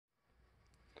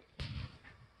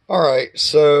Alright,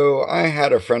 so I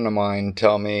had a friend of mine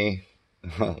tell me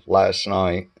last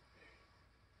night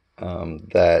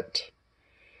that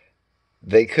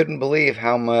they couldn't believe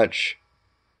how much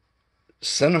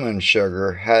cinnamon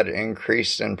sugar had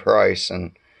increased in price.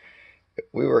 And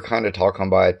we were kind of talking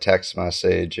by a text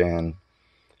message, and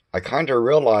I kind of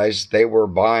realized they were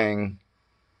buying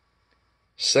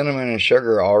cinnamon and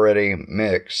sugar already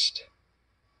mixed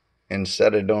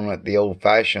instead of doing it the old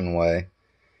fashioned way.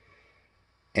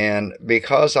 And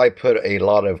because I put a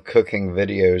lot of cooking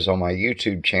videos on my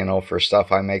YouTube channel for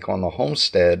stuff I make on the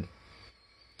homestead,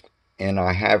 and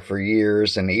I have for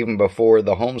years, and even before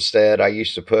the homestead, I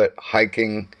used to put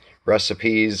hiking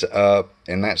recipes up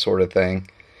and that sort of thing.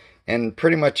 And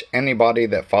pretty much anybody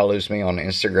that follows me on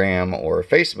Instagram or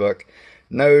Facebook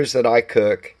knows that I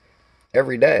cook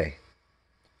every day.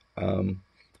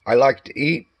 I like to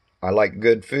eat. I like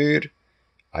good food.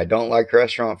 I don't like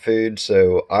restaurant food,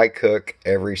 so I cook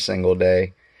every single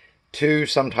day. 2,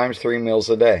 sometimes 3 meals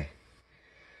a day.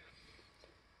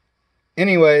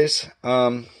 Anyways,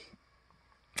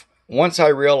 once I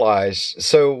realized,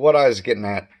 so what I was getting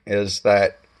at is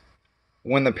that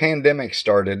when the pandemic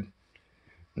started,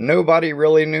 nobody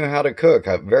really knew how to cook.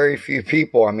 Very few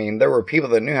people. I mean, there were people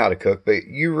that knew how to cook, but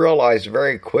you realize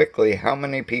very quickly how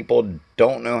many people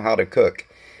don't know how to cook.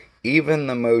 Even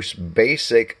the most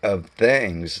basic of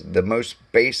things, the most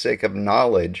basic of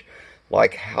knowledge,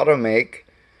 like how to make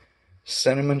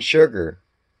cinnamon sugar.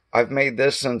 I've made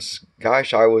this since,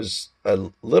 gosh, I was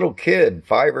a little kid,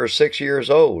 5 or 6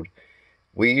 years old.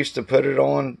 We used to put it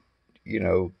on,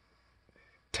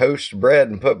 toast bread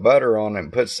and put butter on it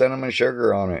and put cinnamon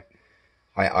sugar on it.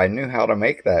 I knew how to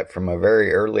make that from a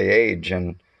very early age.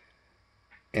 And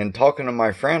in talking to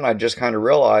my friend, I just kind of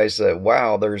realized that,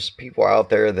 wow, there's people out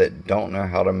there that don't know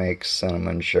how to make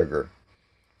cinnamon sugar.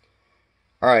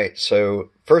 Alright, so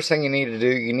first thing you need to do,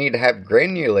 you need to have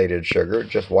granulated sugar,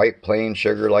 just white plain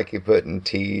sugar like you put in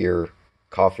tea or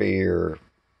coffee or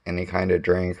any kind of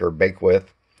drink or bake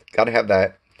with. Got to have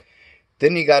that.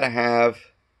 Then you got to have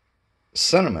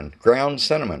cinnamon, ground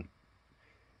cinnamon.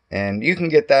 And you can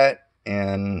get that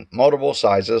in multiple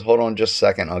sizes. Hold on just a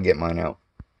second, I'll get mine out.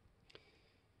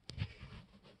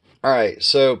 Alright,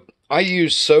 so I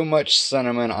use so much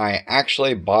cinnamon, I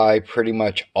actually buy pretty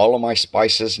much all of my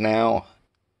spices now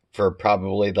for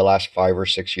probably the last 5 or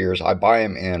 6 years. I buy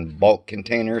them in bulk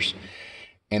containers,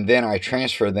 and then I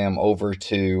transfer them over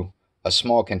to a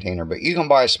small container. But you can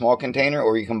buy a small container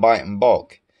or you can buy it in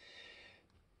bulk.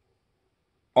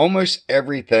 Almost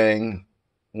everything,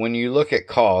 when you look at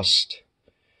cost,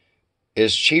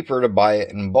 is cheaper to buy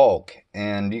it in bulk.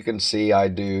 And you can see I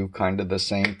do kind of the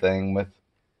same thing with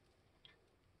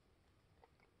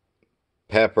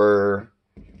pepper,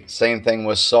 same thing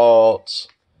with salts,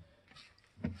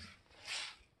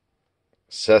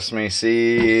 sesame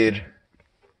seed,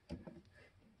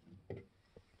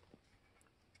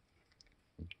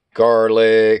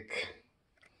 garlic,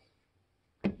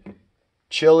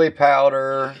 chili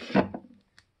powder.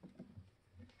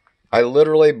 I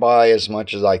literally buy as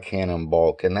much as I can in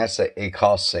bulk, and that's a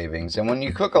cost savings. And when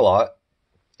you cook a lot,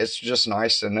 it's just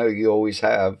nice to know you always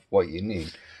have what you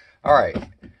need. All right,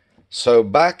 so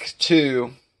back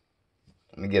to,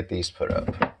 let me get these put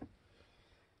up.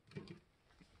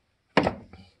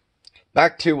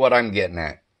 Back to what I'm getting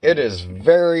at. It is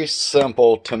very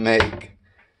simple to make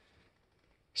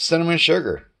cinnamon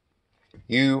sugar.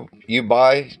 You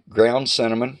buy ground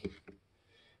cinnamon.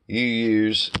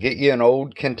 Get you an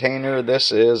old container.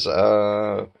 This is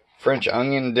French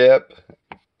onion dip.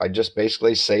 I just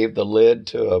basically save the lid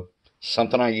to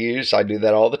something I use. I do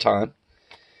that all the time.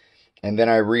 And then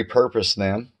I repurpose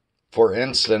them. For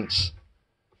instance,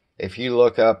 if you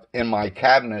look up in my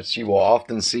cabinets, you will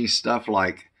often see stuff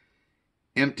like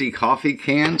empty coffee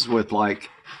cans with, like,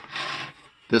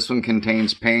 this one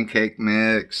contains pancake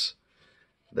mix.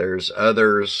 There's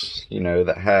others,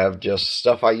 that have just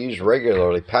stuff I use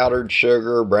regularly. Powdered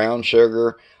sugar, brown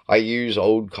sugar. I use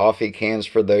old coffee cans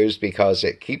for those because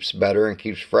it keeps better and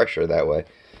keeps fresher that way.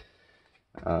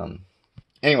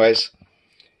 Anyways,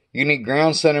 you need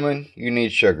ground cinnamon. You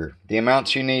need sugar. The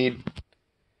amounts you need.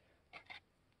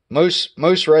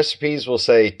 Most recipes will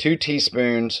say 2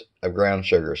 teaspoons of ground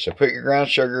sugar. So put your ground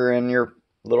sugar in your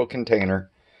little container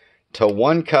to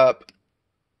 1 cup,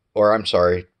 or I'm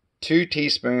sorry, 2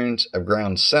 teaspoons of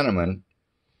ground cinnamon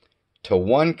to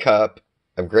 1 cup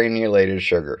of granulated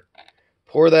sugar.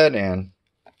 Pour that in,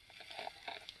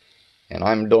 and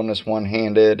I'm doing this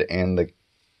one-handed, and the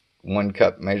 1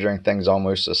 cup measuring thing's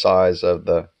almost the size of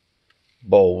the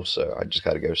bowl, so I just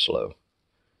got to go slow.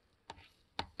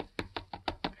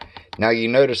 Now you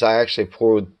notice I actually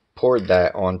poured poured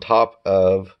that on top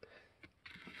of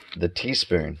the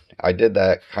teaspoon. I did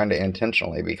that kind of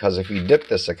intentionally because if you dip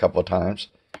this a couple times,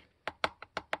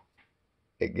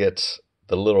 it gets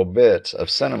the little bits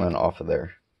of cinnamon off of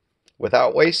there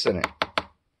without wasting it.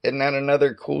 Isn't that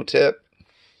another cool tip?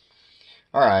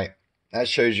 Alright, that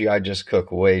shows you I just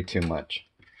cook way too much.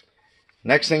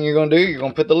 Next thing you're going to do, you're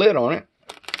going to put the lid on it.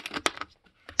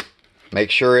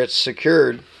 Make sure it's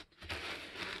secured.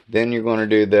 Then you're going to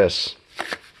do this.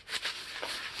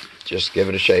 Just give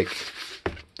it a shake.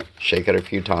 Shake it a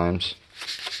few times.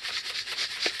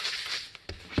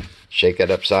 Shake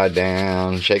it upside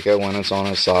down. Shake it when it's on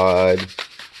its side.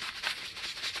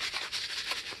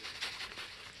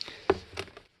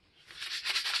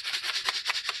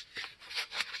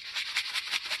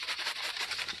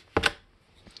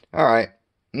 Alright,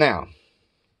 now,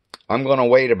 I'm going to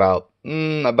wait about a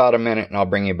minute and I'll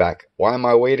bring you back. Why am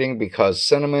I waiting? Because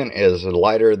cinnamon is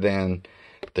lighter than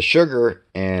the sugar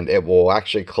and it will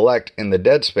actually collect in the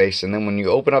dead space, and then when you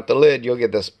open up the lid, you'll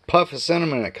get this puff of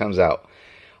cinnamon that comes out.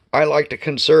 I like to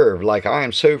conserve. Like, I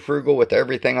am so frugal with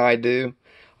everything I do.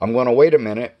 I'm going to wait a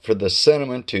minute for the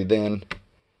cinnamon to then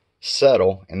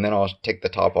settle, and then I'll take the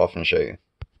top off and show you.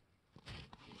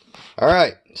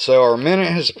 Alright, so our minute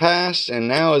has passed, and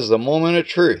now is the moment of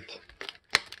truth.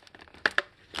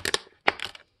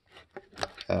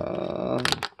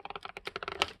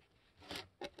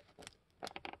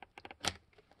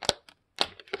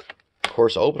 Of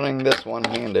course, opening this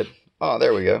one-handed. Oh,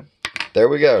 there we go. There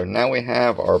we go. Now we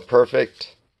have our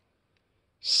perfect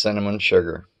cinnamon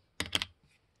sugar.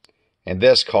 And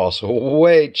this costs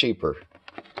way cheaper.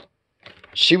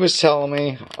 She was telling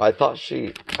me, I thought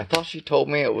she told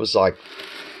me it was like,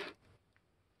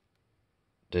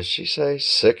 did she say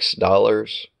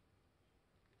 $6?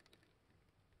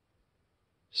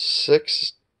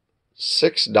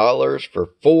 $6 for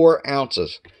 4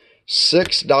 ounces.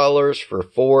 $6 for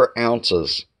 4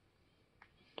 ounces.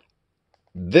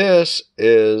 This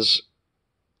is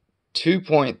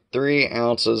 2.3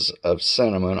 ounces of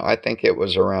cinnamon. I think it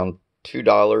was around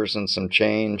 $2 and some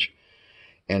change.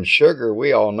 And sugar,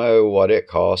 we all know what it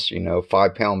costs, you know,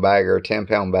 5-pound bag or a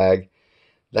 10-pound bag.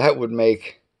 That would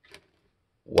make,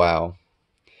 wow.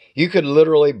 You could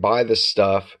literally buy the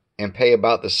stuff and pay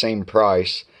about the same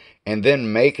price and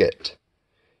then make it.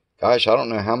 Gosh, I don't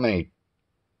know how many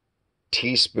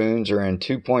teaspoons are in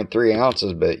 2.3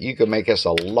 ounces, but you could make us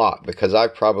a lot, because I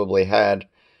probably had,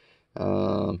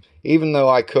 even though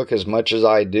I cook as much as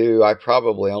I do, I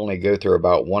probably only go through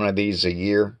about one of these a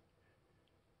year.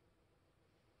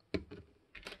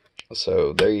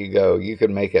 So there you go. You could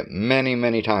make it many,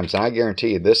 many times. And I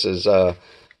guarantee you, this is a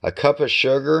cup of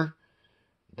sugar.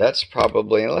 That's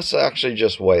probably, let's actually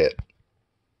just weigh it.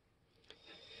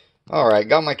 Alright,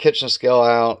 got my kitchen scale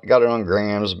out. Got it on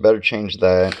grams. Better change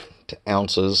that to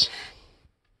ounces.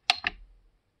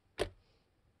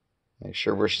 Make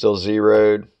sure we're still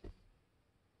zeroed.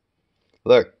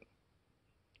 Look,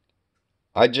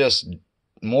 I just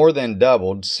more than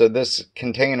doubled. So this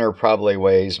container probably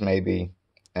weighs maybe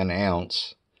an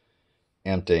ounce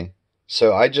empty.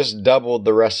 So I just doubled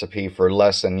the recipe for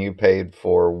less than you paid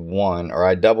for one, or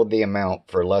I doubled the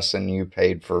amount for less than you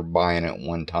paid for buying it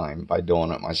one time by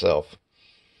doing it myself.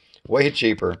 Way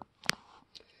cheaper.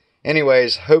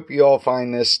 Anyways, hope you all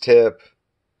find this tip.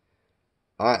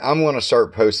 I'm going to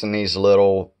start posting these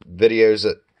little videos,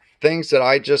 that things that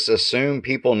I just assume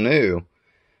people knew.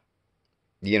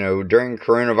 You know, during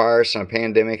coronavirus and a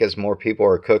pandemic, as more people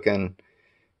are cooking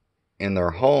in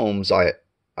their homes, I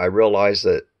realized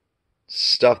that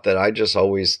stuff that I just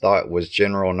always thought was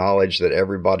general knowledge that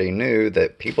everybody knew,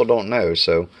 that people don't know.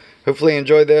 So hopefully you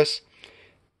enjoy this.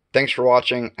 Thanks for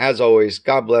watching. As always,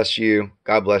 God bless you.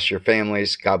 God bless your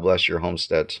families. God bless your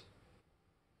homesteads.